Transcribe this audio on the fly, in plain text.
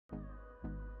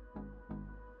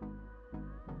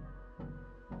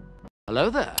Hello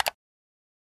there.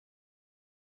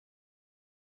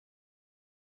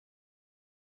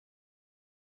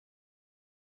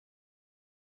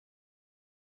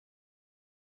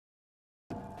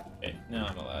 Okay, now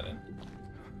I'm allowed in.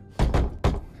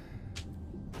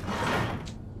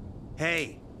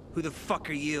 Hey, who the fuck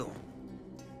are you?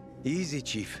 Easy,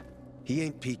 Chief. He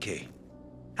ain't PK.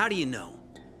 How do you know?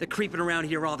 They're creeping around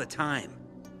here all the time.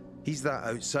 He's that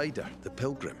outsider, the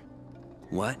pilgrim.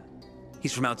 What?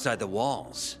 He's from outside the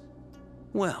walls.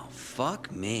 Well,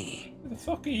 fuck me. Who the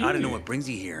fuck are you? I don't know what brings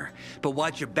you here, but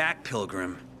watch your back,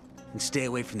 Pilgrim. And stay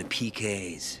away from the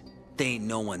PKs. They ain't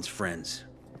no one's friends.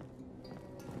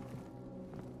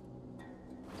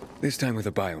 This time with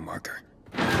a biomarker.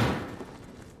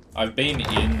 I've been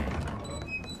in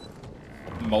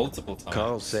multiple times.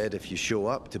 Carl said if you show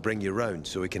up to bring you round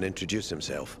so he can introduce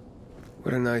himself.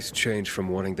 What a nice change from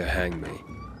wanting to hang me.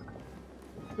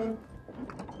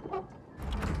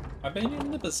 I've been in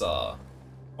the Bazaar.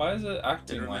 Why is it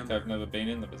acting like I've never been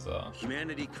in the Bazaar?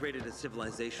 Humanity created a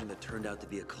civilization that turned out to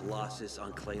be a colossus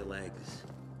on clay legs.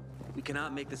 We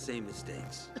cannot make the same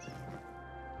mistakes.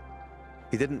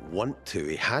 He didn't want to,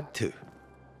 he had to.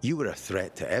 You were a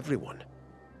threat to everyone.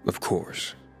 Of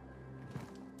course.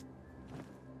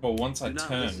 Well, once I Do not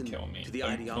turn, listen kill me. to the Don't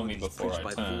kill me ideologies before preached I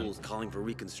by turn. fools calling for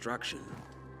reconstruction.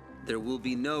 There will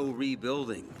be no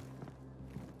rebuilding.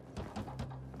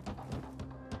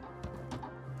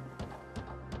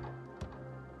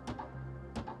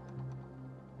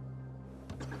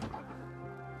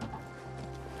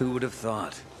 Who would have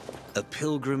thought? A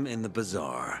pilgrim in the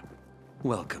Bazaar.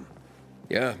 Welcome.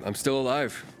 Yeah, I'm still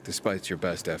alive, despite your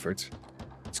best efforts.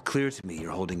 It's clear to me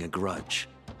you're holding a grudge.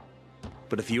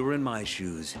 But if you were in my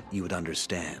shoes, you would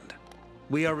understand.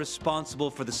 We are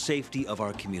responsible for the safety of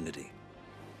our community.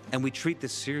 And we treat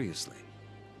this seriously.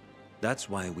 That's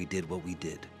why we did what we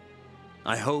did.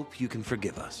 I hope you can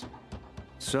forgive us.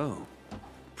 So,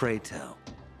 pray tell,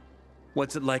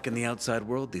 what's it like in the outside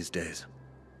world these days?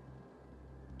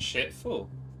 Shitful.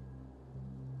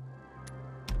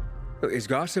 Is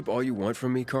gossip all you want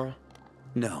from me, Carl?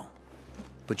 No.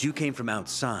 But you came from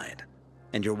outside,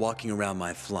 and you're walking around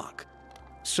my flock.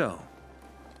 So,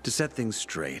 to set things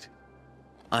straight,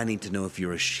 I need to know if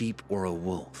you're a sheep or a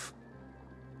wolf.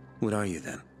 What are you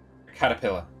then?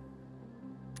 Caterpillar.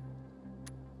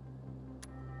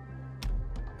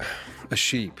 A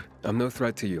sheep. I'm no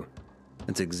threat to you.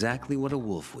 That's exactly what a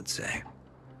wolf would say.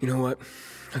 You know what?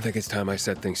 I think it's time I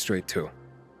set things straight, too.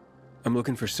 I'm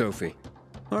looking for Sophie.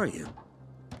 Are you?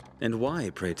 And why,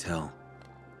 pray tell?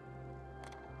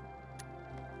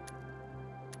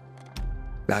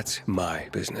 That's my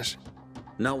business.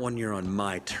 Not when you're on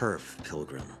my turf,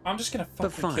 Pilgrim. I'm just gonna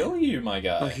But fucking fine. kill you, my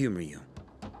guy. I'll humor you.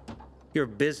 Your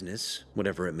business,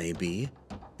 whatever it may be,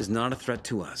 is not a threat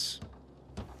to us.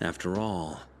 After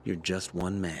all, you're just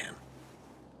one man.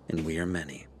 And we are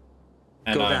many.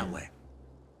 And Go I'm- that way.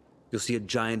 You'll see a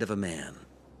giant of a man.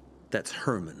 That's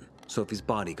Herman, Sophie's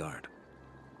bodyguard.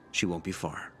 She won't be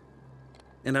far.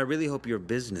 And I really hope your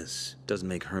business doesn't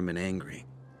make Herman angry.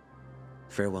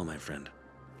 Farewell, my friend.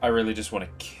 I really just want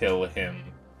to kill him.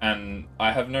 And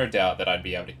I have no doubt that I'd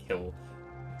be able to kill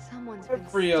Someone's been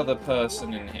every other stealing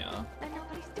person the in water, here. and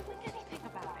nobody's doing anything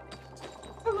about it.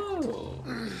 Hello.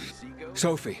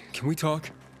 Sophie, can we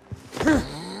talk?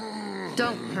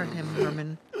 Don't hurt him,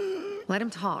 Herman. Let him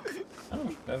talk. Oh,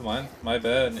 never mind. My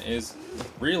burn is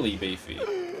really beefy.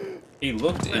 He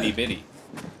looked itty bitty.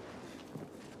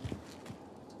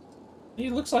 He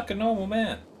looks like a normal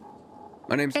man.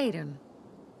 My name's... Aiden.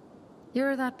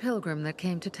 You're that pilgrim that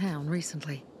came to town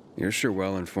recently. You're sure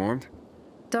well informed.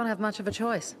 Don't have much of a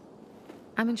choice.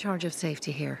 I'm in charge of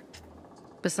safety here.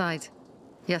 Besides,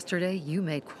 yesterday you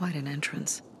made quite an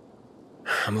entrance.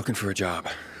 I'm looking for a job.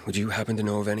 Would you happen to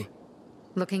know of any?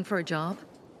 Looking for a job?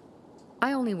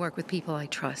 I only work with people I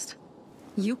trust.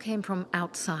 You came from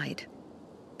outside.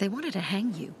 They wanted to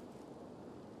hang you.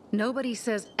 Nobody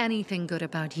says anything good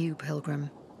about you, Pilgrim.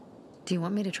 Do you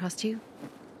want me to trust you?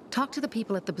 Talk to the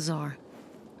people at the Bazaar.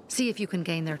 See if you can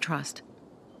gain their trust.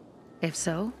 If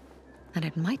so, then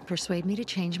it might persuade me to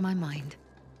change my mind.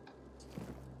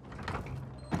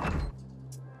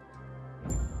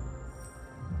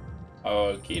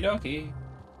 Okie dokie.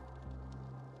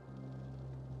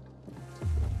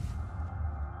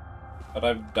 But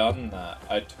I've done that.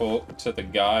 I talked to the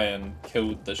guy and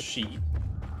killed the sheep.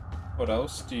 What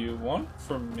else do you want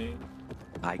from me?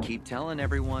 I keep telling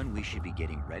everyone we should be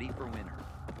getting ready for winter.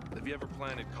 Have you ever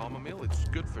planted chamomile? It's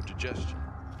good for digestion.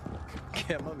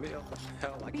 Chamomile?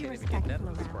 Hell, I Be can't even get that respectful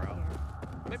in the sprout. around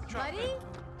here. Maybe try Buddy?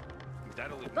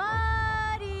 That'll leave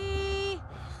Buddy!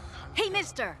 Hey,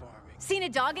 mister. Seen a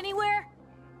dog anywhere?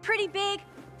 Pretty big,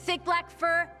 thick black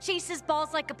fur, chases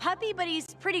balls like a puppy, but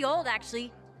he's pretty old,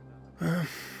 actually.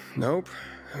 Nope.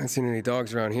 I haven't seen any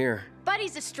dogs around here.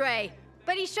 Buddy's a stray,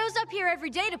 but he shows up here every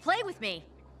day to play with me.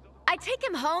 I take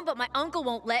him home, but my uncle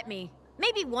won't let me.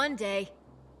 Maybe one day.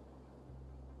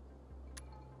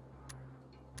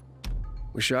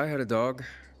 Wish I had a dog.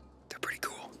 They're pretty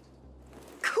cool.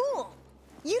 Cool!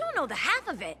 You don't know the half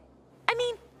of it. I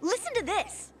mean, listen to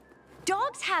this.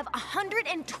 Dogs have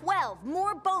 112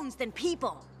 more bones than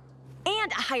people.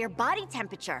 And a higher body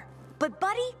temperature. But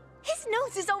Buddy, his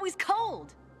nose is always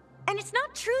cold. And it's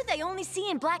not true they only see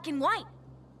in black and white.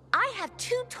 I have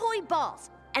 2 toy balls,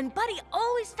 and Buddy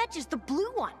always fetches the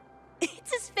blue one.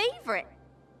 It's his favorite.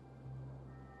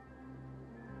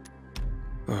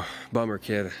 Oh, bummer,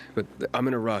 kid. But I'm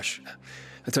in a rush.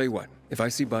 I'll tell you what, if I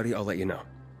see Buddy, I'll let you know.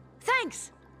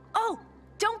 Thanks. Oh,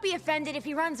 don't be offended if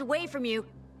he runs away from you.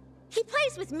 He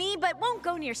plays with me, but won't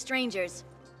go near strangers.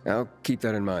 I'll keep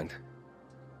that in mind.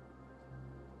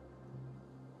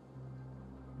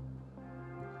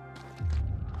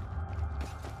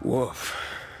 Woof.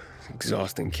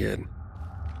 Exhausting, kid.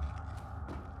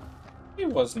 He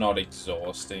was not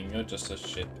exhausting, you're just a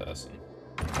shit person.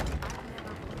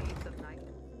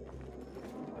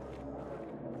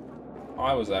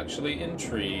 I was actually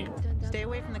intrigued. Stay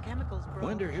away from the chemicals, bro.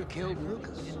 Wonder who killed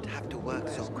Lucas. Didn't have to work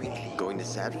so quickly. Going to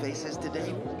Sad Faces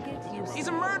today? He's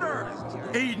a murderer!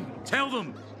 Aiden, tell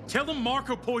them! Tell them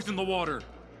Marco poisoned the water!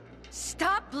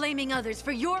 Stop blaming others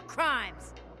for your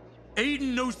crimes!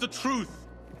 Aiden knows the truth!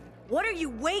 What are you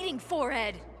waiting for,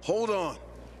 Ed? Hold on.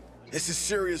 This is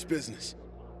serious business.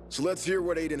 So let's hear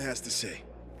what Aiden has to say.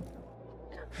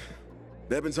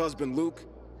 Bevan's husband, Luke,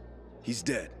 he's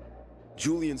dead.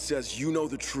 Julian says you know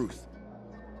the truth.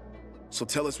 So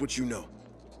tell us what you know.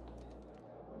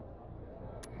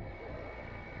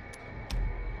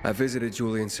 I visited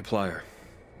Julian's supplier.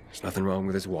 There's nothing wrong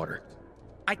with his water.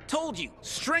 I told you,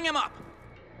 string him up!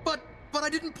 But I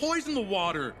didn't poison the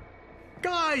water!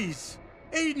 Guys!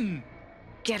 Aiden!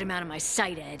 Get him out of my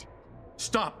sight, Ed.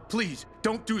 Stop, please.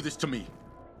 Don't do this to me.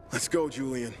 Let's go,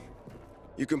 Julian.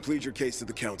 You can plead your case to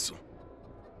the council.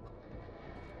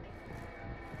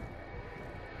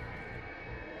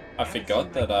 I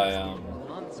forgot that I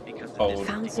told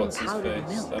what's his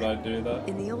face that I do that.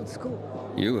 In the old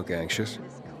school. You look anxious.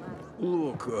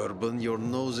 Look, Urban, your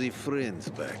nosy friend's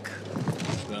back.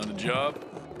 Found a job?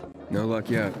 No luck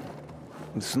yet.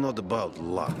 It's not about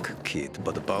luck, kid,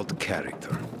 but about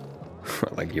character.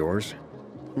 Like yours?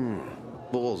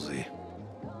 Ballsy.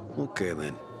 Okay,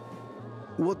 then.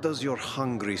 What does your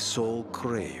hungry soul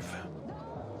crave?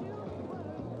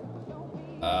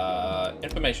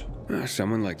 Information.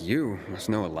 Someone like you must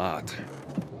know a lot.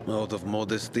 Out of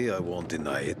modesty, I won't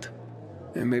deny it.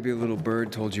 And maybe a little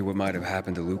bird told you what might have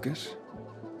happened to Lucas?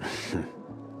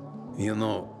 You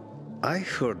know, I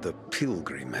heard a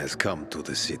pilgrim has come to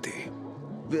the city.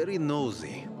 Very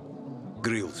nosy.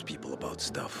 Grills people about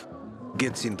stuff.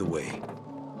 Gets in the way.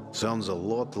 Sounds a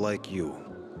lot like you.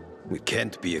 It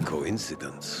can't be a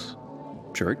coincidence.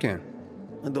 Sure it can.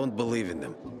 I don't believe in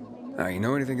them. You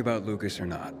know anything about Lucas or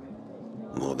not?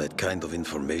 Oh, that kind of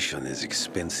information is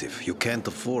expensive. You can't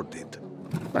afford it.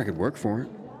 I could work for it.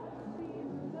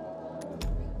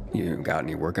 You got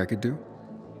any work I could do?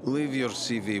 Leave your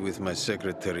CV with my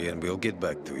secretary and we'll get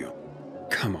back to you.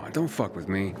 Come on, don't fuck with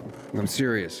me. I'm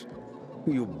serious.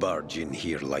 You barge in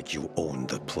here like you own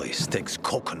the place. Takes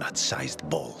coconut-sized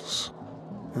balls.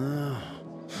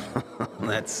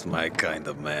 That's my kind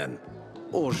of man.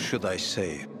 Or should I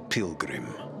say, pilgrim.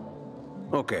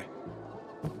 Okay.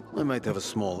 I might have a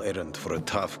small errand for a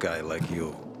tough guy like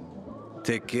you.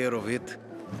 Take care of it,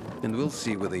 and we'll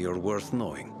see whether you're worth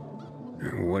knowing.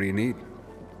 What do you need?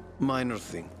 Minor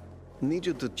thing. Need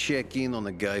you to check in on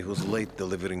a guy who's late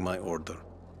delivering my order.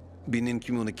 Been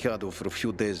incommunicado for a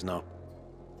few days now.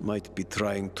 Might be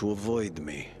trying to avoid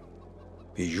me.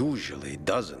 He usually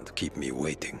doesn't keep me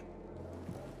waiting.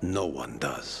 No one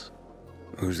does.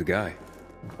 Who's the guy?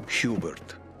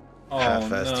 Hubert. Oh,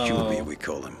 Half-Assed no. Hubie, we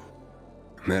call him.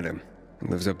 Met him.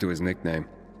 Lives up to his nickname.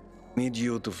 Need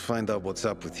you to find out what's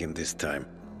up with him this time.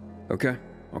 Okay.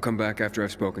 I'll come back after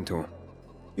I've spoken to him.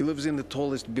 He lives in the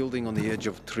tallest building on the edge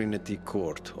of Trinity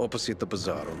Court, opposite the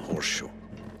Bazaar on Horseshoe.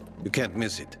 You can't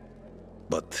miss it.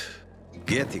 But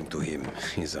getting to him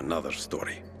is another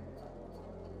story.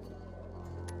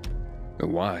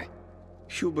 Why?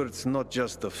 Hubert's not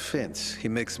just a fence. He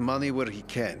makes money where he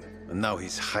can, and now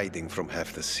he's hiding from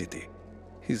half the city.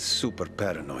 He's super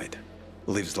paranoid.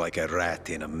 Lives like a rat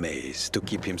in a maze to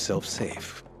keep himself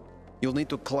safe. You'll need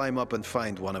to climb up and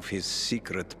find one of his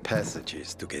secret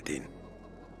passages to get in.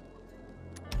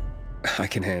 I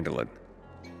can handle it.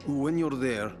 When you're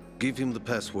there, give him the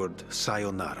password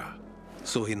Sayonara,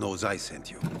 so he knows I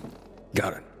sent you.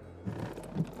 Got it.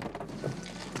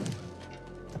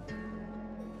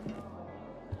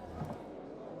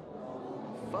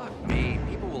 Fuck me.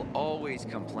 People will always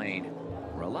complain.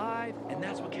 We're alive, and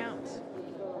that's what counts.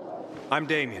 I'm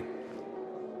Damien.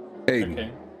 Aiden.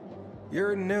 Okay.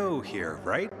 You're new here,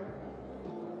 right?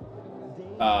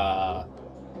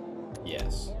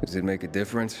 Yes. Does it make a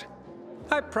difference?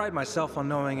 I pride myself on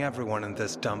knowing everyone in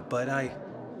this dump, but I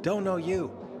don't know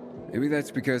you. Maybe that's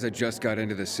because I just got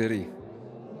into the city.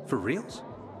 For reals?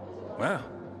 Wow.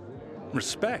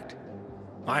 Respect.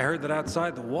 I heard that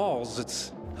outside the walls,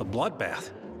 it's a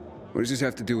bloodbath. What does this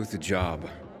have to do with the job?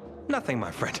 Nothing,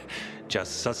 my friend.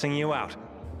 Just sussing you out.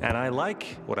 And I like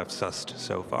what I've sussed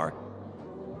so far.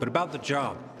 But about the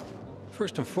job.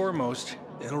 First and foremost,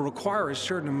 it'll require a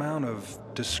certain amount of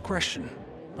discretion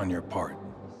on your part.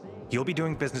 You'll be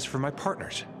doing business for my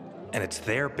partners, and it's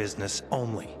their business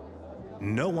only.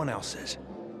 No one else's.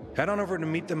 Head on over to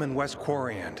meet them in West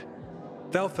Quarry and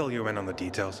they'll fill you in on the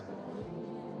details.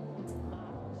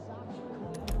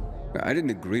 I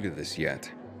didn't agree to this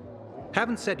yet.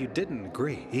 Haven't said you didn't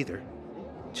agree, either.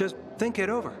 Just think it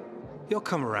over. You'll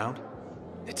come around.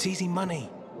 It's easy money.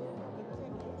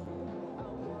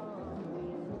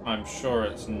 I'm sure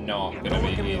it's not gonna Don't be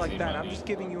look at me easy like that. money. I'm just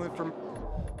giving you information.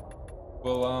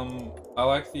 Well, I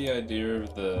like the idea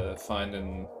of the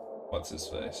finding what's his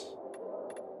face.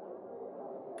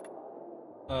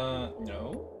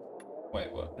 No.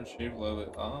 Wait, what? Retrieve Lola.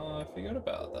 Ah, I forgot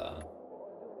about that.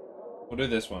 We'll do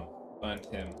this one. Find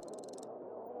him.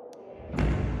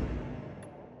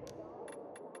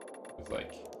 It's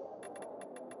like,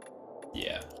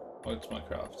 yeah. What's my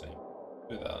crafting?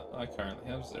 Do that. I currently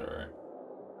have 0.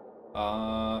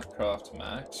 Craft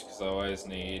max, because I always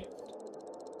need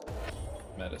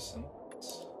medicine.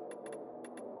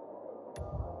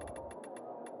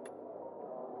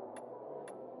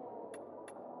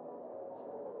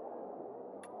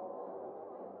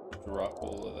 Drop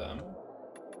all of them.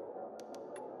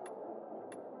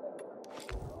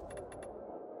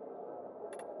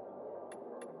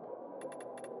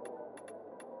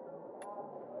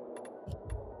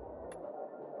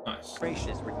 Nice.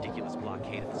 This ridiculous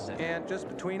blockade at the center. And just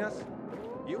between us,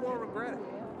 you won't regret it.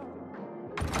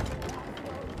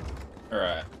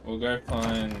 Alright, we'll go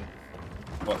find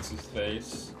what's his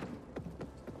face.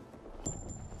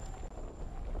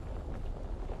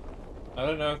 I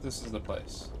don't know if this is the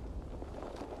place.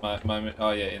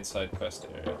 Oh yeah, inside quest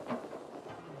area.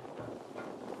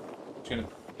 Just gonna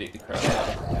beat the crap out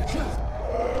of him.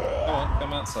 Come on,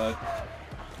 come outside.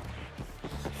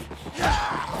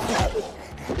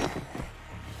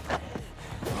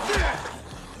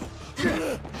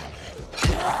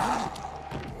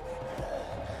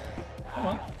 Come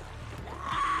on.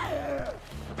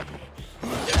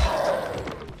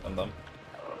 I'm done.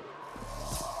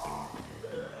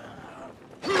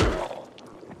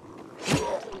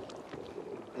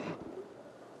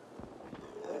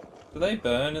 Do they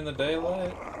burn in the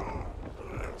daylight?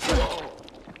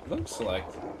 Looks like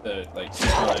they're like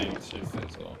trying to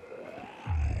fizzle.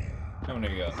 How many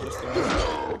we got? Just the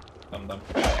one. I'm done.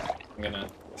 I'm gonna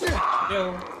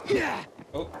kill.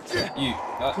 Oh, you.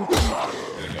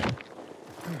 There we go.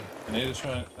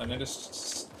 I need to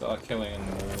start killing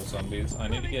more zombies. I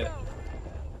need to get.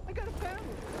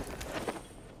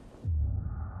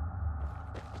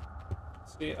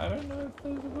 See, I don't know if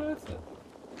those are worth it.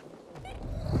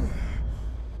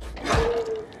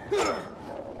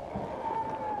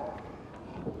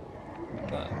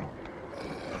 That.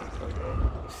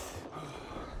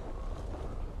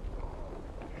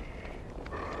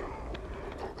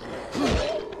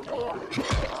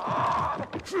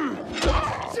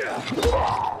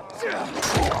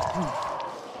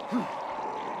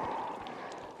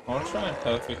 I'll try and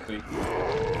perfectly. I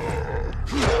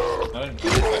don't know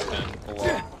if I can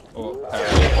block or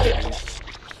parry these.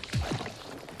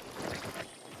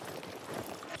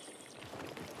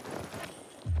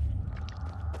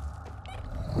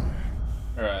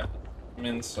 Alright, I'm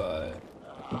inside.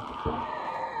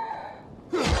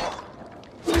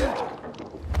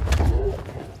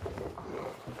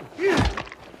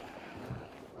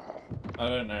 I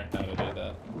don't know how to do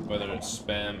that, whether it's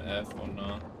spam F or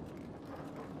not.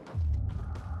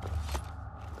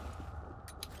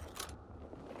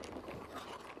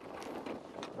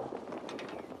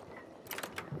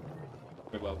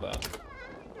 We love that.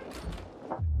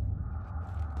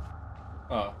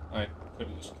 Oh, I could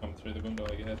have just come through the window,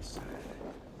 I guess.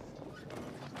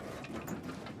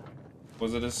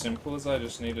 Was it as simple as I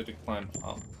just needed to climb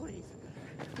up? Please,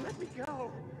 let me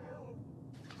go.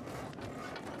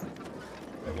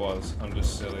 It was. I'm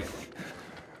just silly.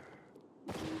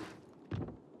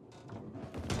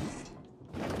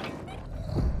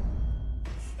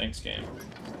 Thanks, game.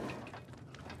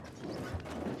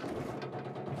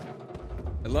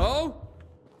 Hello?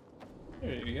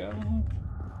 There you go.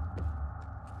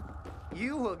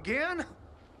 You again?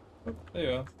 Oh, there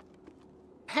you are.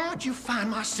 How'd you find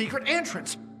my secret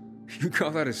entrance? You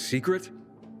call that a secret?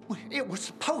 It was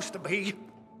supposed to be.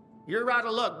 You're out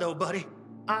of luck, though, buddy.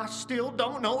 I still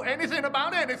don't know anything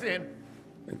about anything.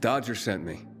 Dodger sent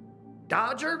me.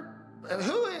 Dodger?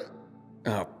 Who is...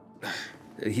 Oh,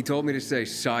 he told me to say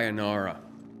sayonara.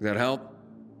 Does that help?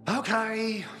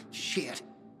 Okay. Shit.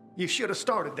 You should have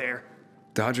started there.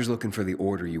 Dodger's looking for the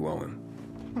order you owe him.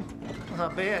 I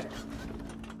bet.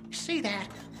 See that?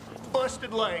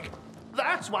 Busted leg.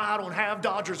 That's why I don't have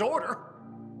Dodger's order.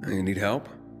 You need help?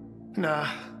 Nah.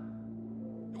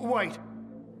 Wait.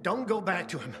 Don't go back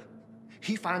to him.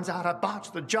 He finds out I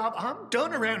botched the job, I'm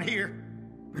done around here.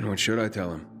 And what should I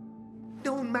tell him?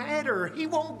 Don't matter. He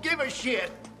won't give a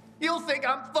shit. You'll think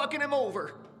I'm fucking him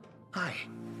over. Hi.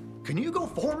 Can you go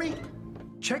for me?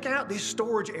 Check out this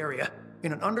storage area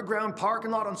in an underground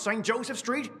parking lot on St. Joseph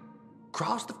Street.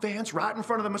 Cross the fence right in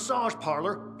front of the massage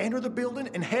parlor, enter the building,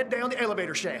 and head down the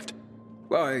elevator shaft.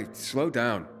 Well, hey, slow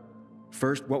down.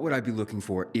 First, what would I be looking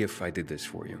for if I did this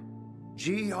for you?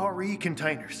 GRE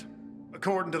containers.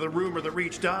 According to the rumor that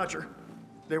reached Dodger,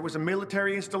 there was a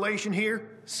military installation here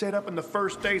set up in the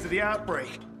first days of the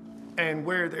outbreak. And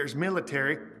where there's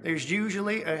military, there's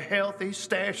usually a healthy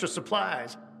stash of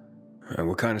supplies.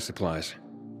 What kind of supplies?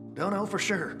 Don't know for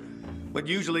sure, but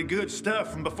usually good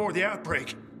stuff from before the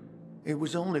outbreak. It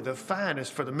was only the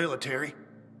finest for the military.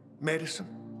 Medicine,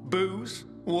 booze,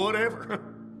 whatever.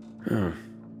 Oh,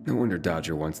 no wonder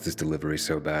Dodger wants this delivery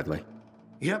so badly.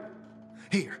 Yep.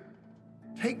 Here,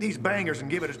 take these bangers and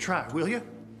give it a try, will you?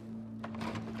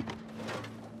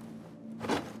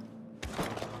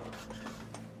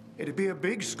 It'd be a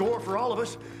big score for all of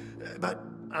us, but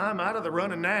I'm out of the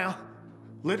running now.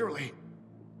 Literally.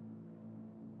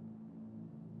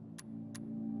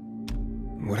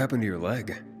 What happened to your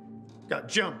leg? Got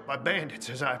jumped by bandits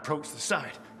as I approached the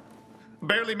site.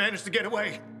 Barely managed to get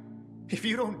away. If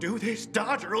you don't do this,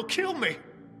 Dodger will kill me.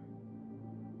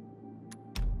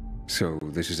 So,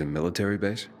 this is a military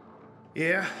base?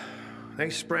 Yeah, they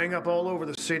sprang up all over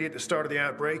the city at the start of the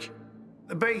outbreak.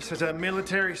 The base has a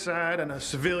military side and a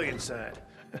civilian side.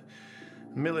 The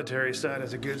military side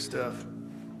has the good stuff.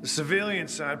 The civilian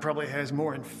side probably has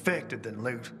more infected than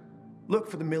loot.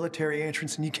 Look for the military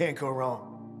entrance and you can't go wrong.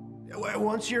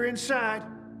 Once you're inside,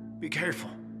 be careful.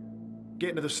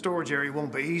 Getting to the storage area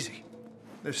won't be easy.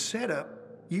 The setup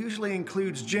usually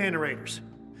includes generators.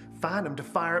 Find them to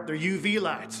fire up their UV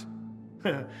lights.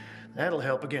 That'll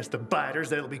help against the biters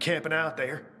that'll be camping out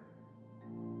there.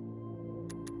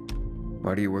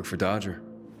 Why do you work for Dodger?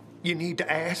 You need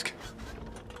to ask.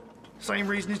 Same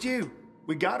reason as you.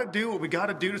 We gotta do what we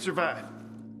gotta do to survive.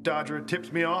 Dodger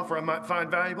tips me off where I might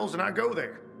find valuables and I go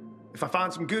there. If I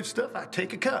find some good stuff, I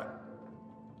take a cut.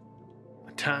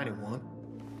 A tiny one.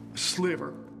 A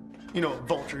sliver. You know what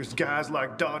vultures guys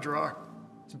like Dodger are.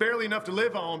 It's barely enough to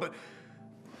live on, but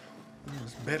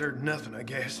it's better than nothing, I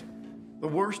guess. The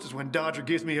worst is when Dodger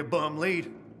gives me a bum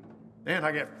lead. Then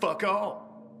I get fuck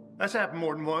all. That's happened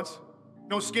more than once.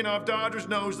 No skin off Dodger's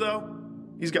nose, though.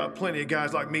 He's got plenty of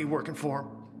guys like me working for him.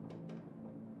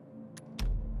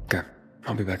 Okay,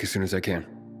 I'll be back as soon as I can.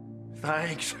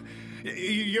 Thanks.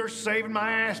 You're saving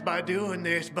my ass by doing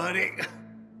this, buddy.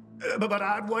 But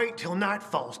I'd wait till night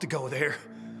falls to go there.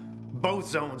 Both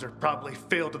zones are probably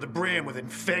filled to the brim with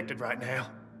infected right now.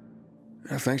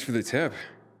 Thanks for the tip.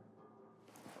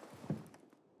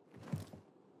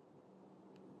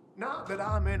 Not that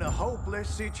I'm in a hopeless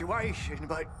situation,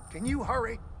 but can you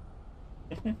hurry?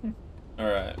 All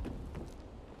right.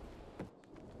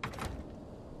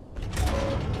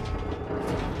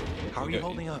 How are you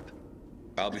holding up?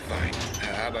 I'll be fine.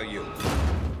 How about you?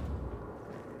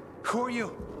 Who are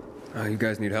you? You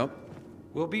guys need help?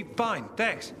 We'll be fine,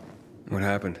 thanks. What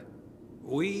happened?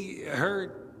 We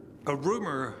heard a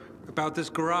rumor about this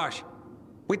garage.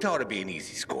 We thought it'd be an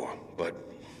easy score, but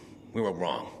we were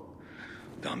wrong.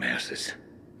 Dumbasses.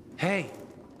 Hey,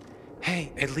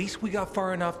 at least we got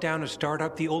far enough down to start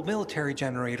up the old military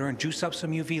generator and juice up some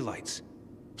UV lights.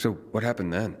 So, what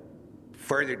happened then?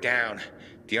 Further down,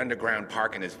 the underground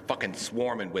parking is fucking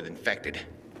swarming with infected.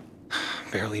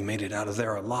 Barely made it out of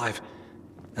there alive.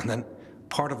 And then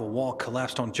part of a wall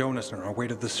collapsed on Jonas on our way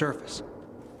to the surface.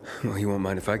 Well, you won't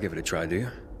mind if I give it a try, do you?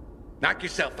 Knock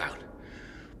yourself out.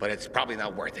 But it's probably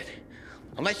not worth it.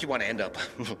 Unless you want to end up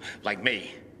like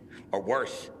me. Or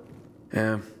worse.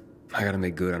 Yeah, I gotta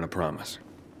make good on a promise.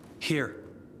 Here,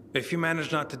 if you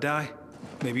manage not to die,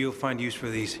 maybe you'll find use for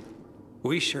these.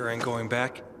 We sure ain't going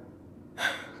back.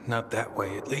 Not that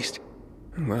way, at least.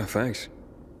 Well, thanks.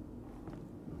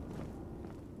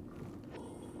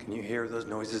 Can you hear those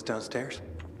noises downstairs?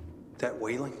 That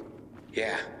wailing?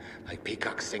 Yeah, like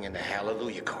peacocks singing the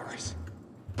Hallelujah chorus.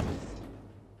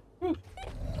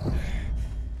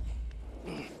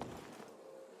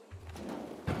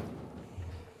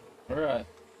 Alright,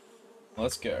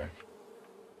 let's go.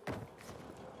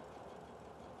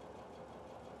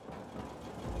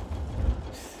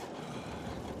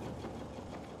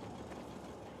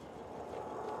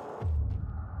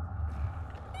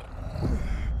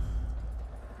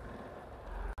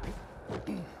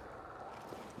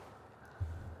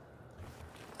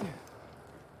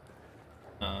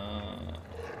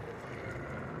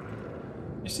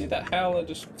 You see that howler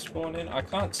just spawn in? I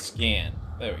can't scan.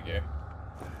 There we go.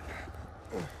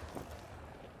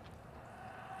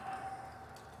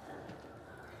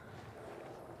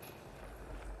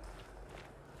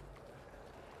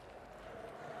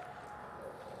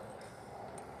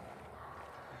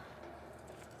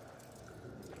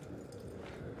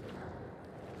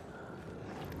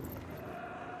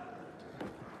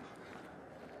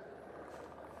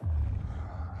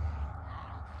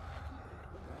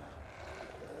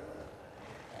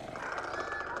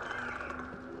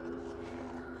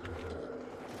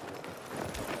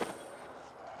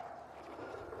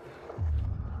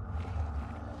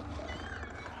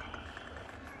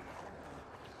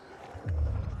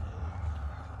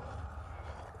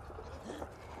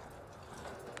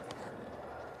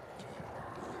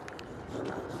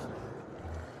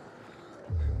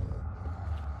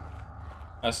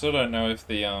 I still don't know if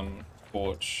the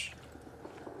torch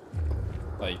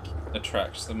like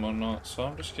attracts them or not, so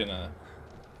I'm just gonna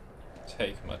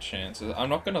take my chances. I'm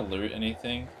not gonna loot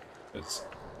anything, because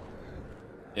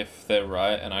if they're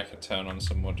right and I can turn on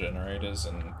some more generators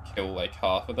and kill like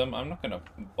half of them, I'm not gonna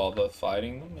bother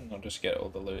fighting them, and I'll just get all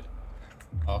the loot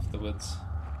afterwards.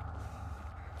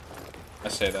 I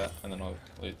say that and then I'll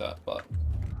loot that, but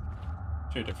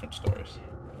two different stories.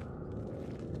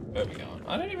 Where are we going?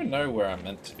 I don't even know where I'm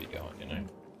meant to be going, you know?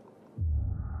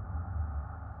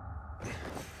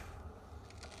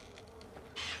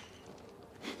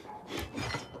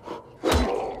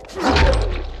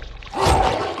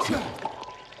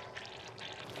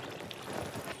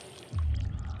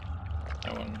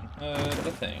 No one heard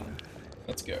the thing.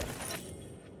 Let's go.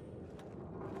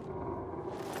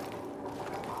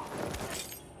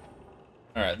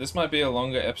 Alright, this might be a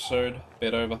longer episode, a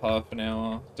bit over half an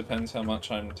hour. Depends how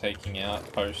much I'm taking out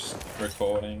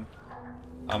post-recording.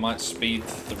 I might speed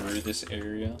through this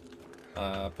area,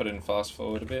 put in fast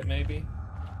forward a bit maybe.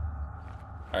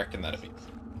 I reckon that'd be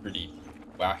pretty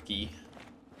wacky.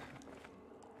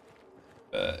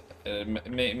 But it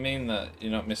may mean that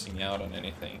you're not missing out on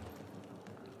anything.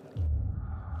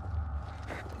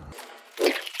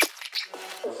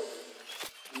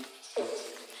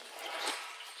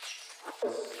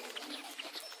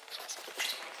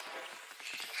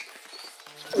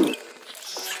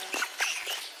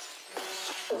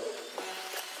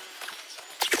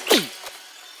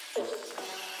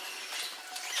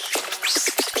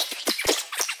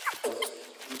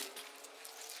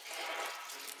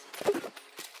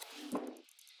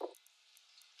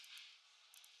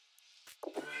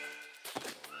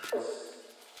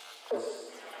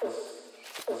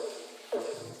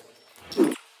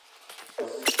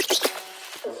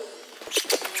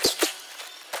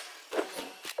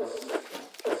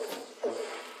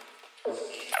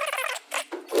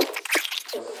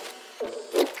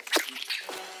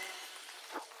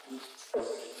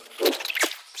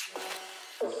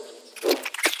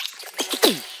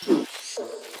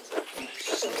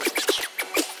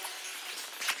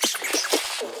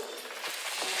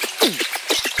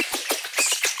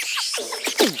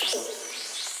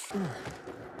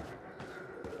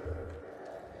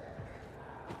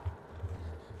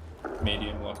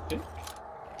 Medium lockpick.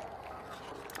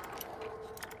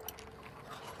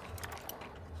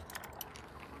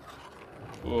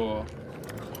 Whoa.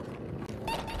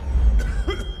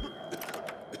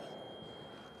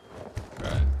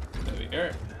 Right, there we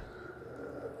go.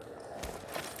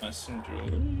 Nice and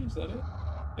jewelry, is that it?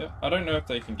 Yep, I don't know if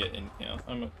they can get in here.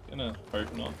 I'm gonna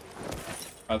hope not.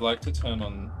 I'd like to turn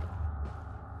on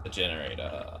the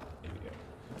generator. Here we go.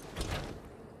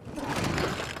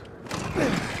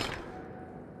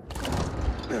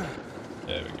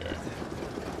 There we go.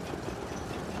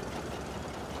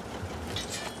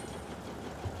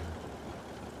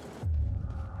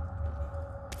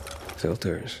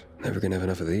 Filters. Never gonna have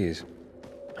enough of these.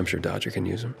 I'm sure Dodger can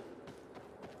use them.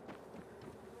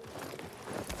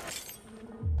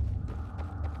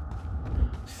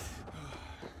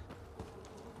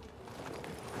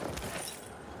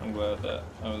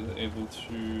 able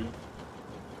to...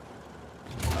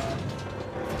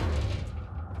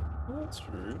 Oh, that's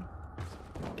rude.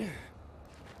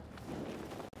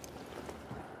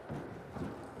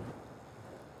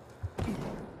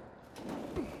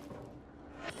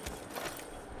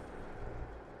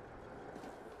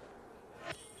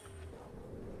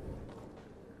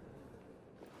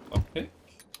 Okay.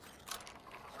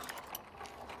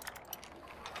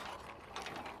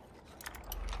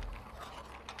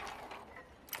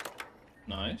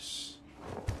 Nice.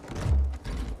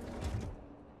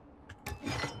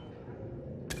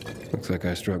 Looks like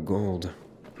I struck gold.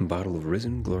 A bottle of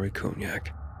Risen Glory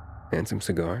Cognac. And some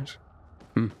cigars.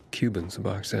 Cubans, the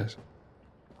box says.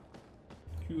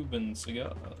 Cuban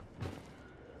cigar.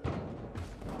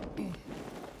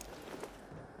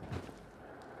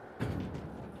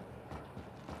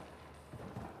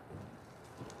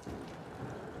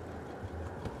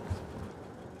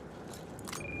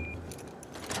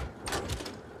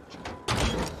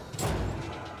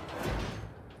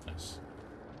 Nice.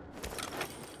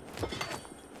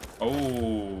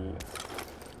 Oh,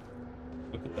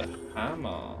 look at that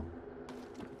hammer.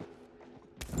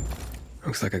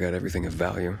 Looks like I got everything of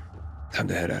value. Time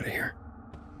to head out of here.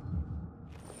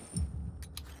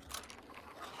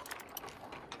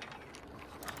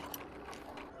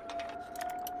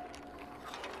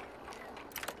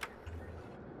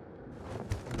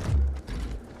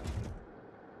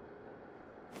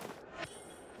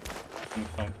 Some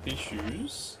comfy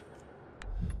shoes.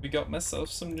 We got myself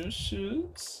some new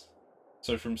shoes.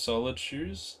 So from solid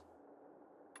shoes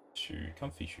to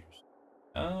comfy shoes.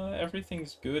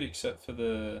 Everything's good except for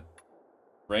the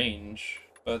range,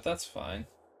 but that's fine.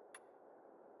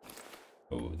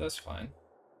 Oh, that's fine.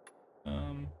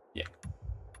 Yeah.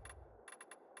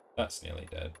 That's nearly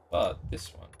dead, but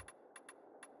this one.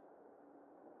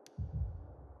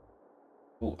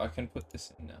 Oh, I can put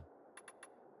this in now.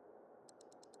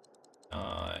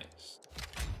 Nice.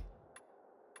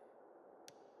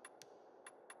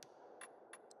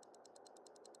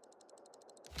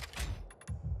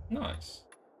 Nice.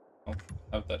 I'll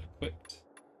have that equipped.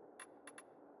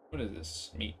 What is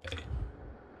this? Meat pay.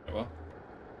 Oh well.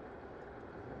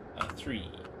 3.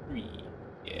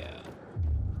 Yeah.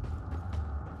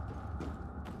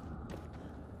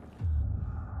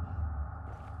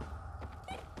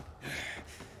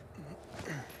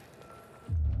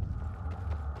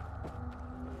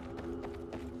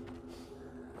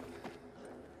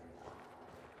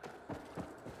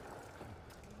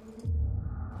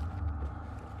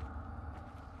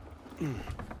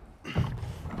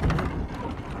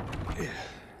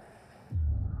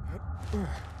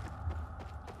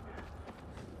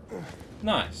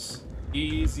 Nice.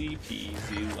 Easy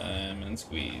peasy lemon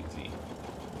squeezy.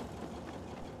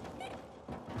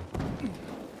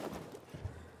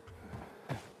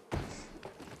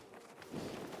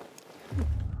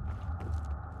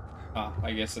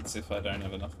 I guess it's if I don't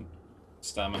have enough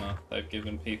stamina. They've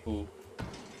given people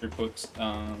who put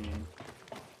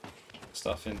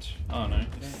stuff into... Oh no, you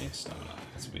don't need stamina.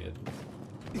 That's weird.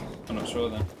 I'm not sure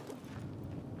then.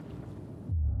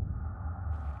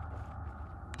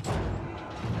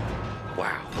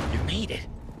 Wow, you made it.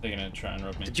 They're gonna try and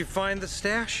rob me. Did you find the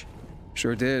stash?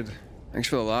 Sure did. Thanks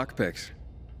for the lockpicks.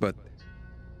 But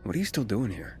what are you still doing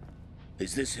here?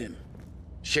 Is this him?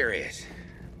 Sure is.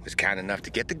 Was kind enough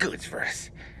to get the goods for us.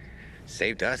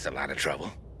 Saved us a lot of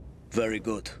trouble. Very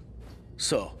good.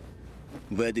 So,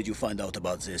 where did you find out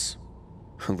about this?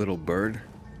 A little bird?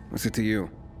 What's it to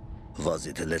you? Was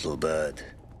it a little bird?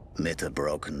 With a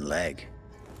broken leg?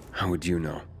 How would you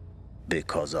know?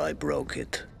 Because I broke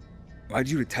it. Why'd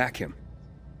you attack him?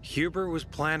 Hubert was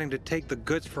planning to take the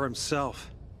goods for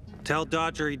himself. Tell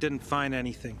Dodger he didn't find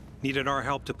anything. Needed our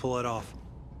help to pull it off.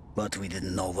 But we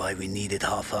didn't know why we needed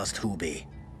Half-Assed Hubie.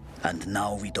 And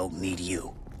now we don't need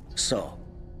you. So,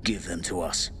 give them to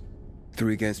us.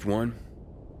 3 against 1?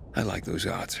 I like those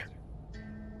odds.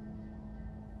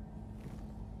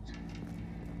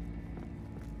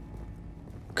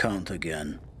 Count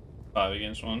again. 5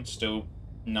 against 1, still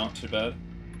not too bad.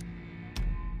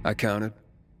 I counted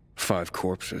 5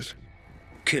 corpses.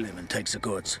 Kill him and take the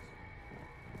goods.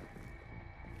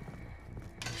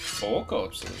 4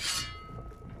 corpses.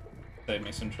 Save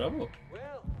me some trouble.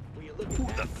 Who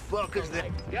the fuck is that?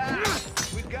 Yeah,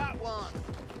 we got one.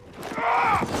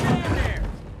 Stand there.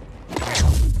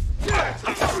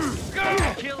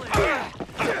 Kill him.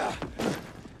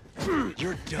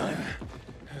 You're done.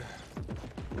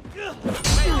 Make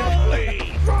him bleed.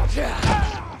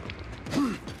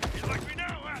 You like me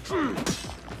now, huh?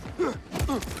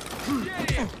 Get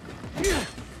him.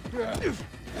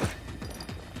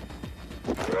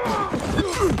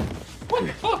 What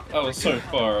the fuck? I was so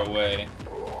far away.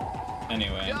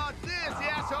 Anyway. Are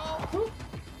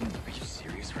you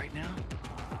serious right now?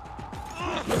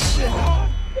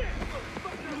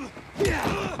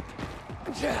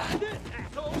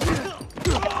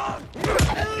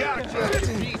 Gotcha,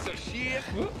 piece of shit.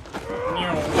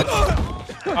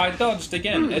 I dodged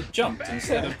again. It jumped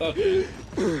instead of dodging.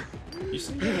 You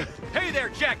see? Hey there,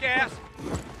 jackass!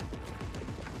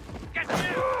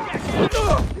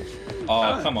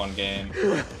 Oh, come on, game.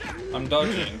 I'm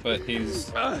dodging, but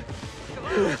he's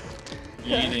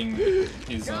eating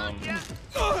his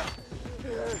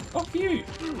Fuck you!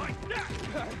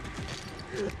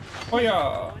 Oh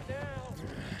yeah!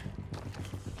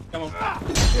 Come on.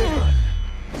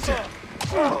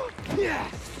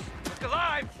 Look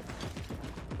alive!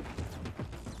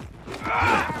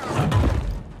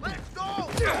 Let's go!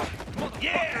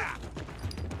 Yeah!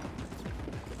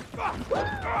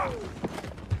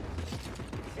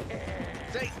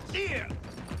 Say here!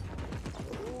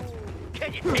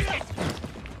 Can you hit it?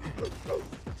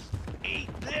 Eat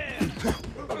this!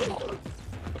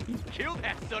 Kill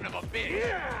that son of a bitch!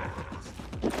 Yeah!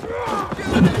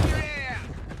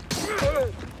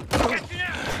 Get you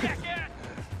now, jackass!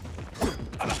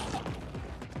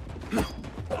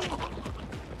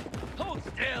 Hold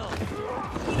still!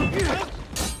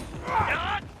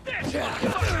 Not this!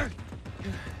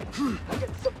 I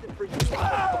got something for you.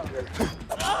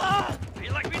 You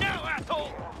like me now,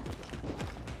 asshole?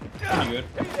 Pretty good.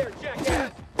 Hey there,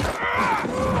 jackass!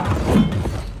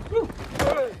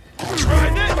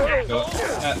 Got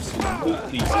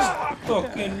absolutely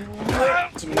fucking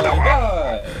wrecked my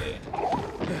guy.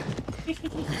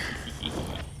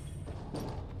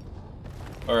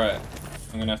 Alright,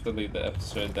 I'm gonna have to leave the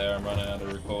episode there. I'm running out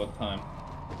of record time.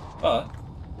 But,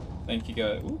 thank you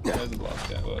guys. Ooh, there's the last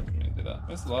guy. Well, I didn't mean to do that.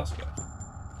 Where's the last guy?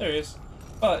 There he is.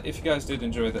 But if you guys did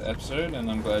enjoy the episode, and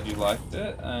I'm glad you liked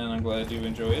it, and I'm glad you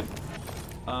enjoyed,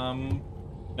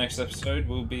 next episode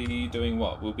we'll be doing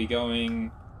what? We'll be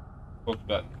talk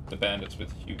about the bandits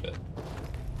with Hubert.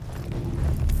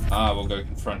 We'll go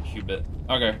confront Hubert.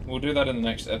 Okay, we'll do that in the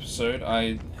next episode.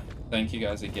 I thank you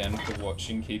guys again for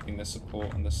watching, keeping the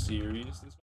support on the series.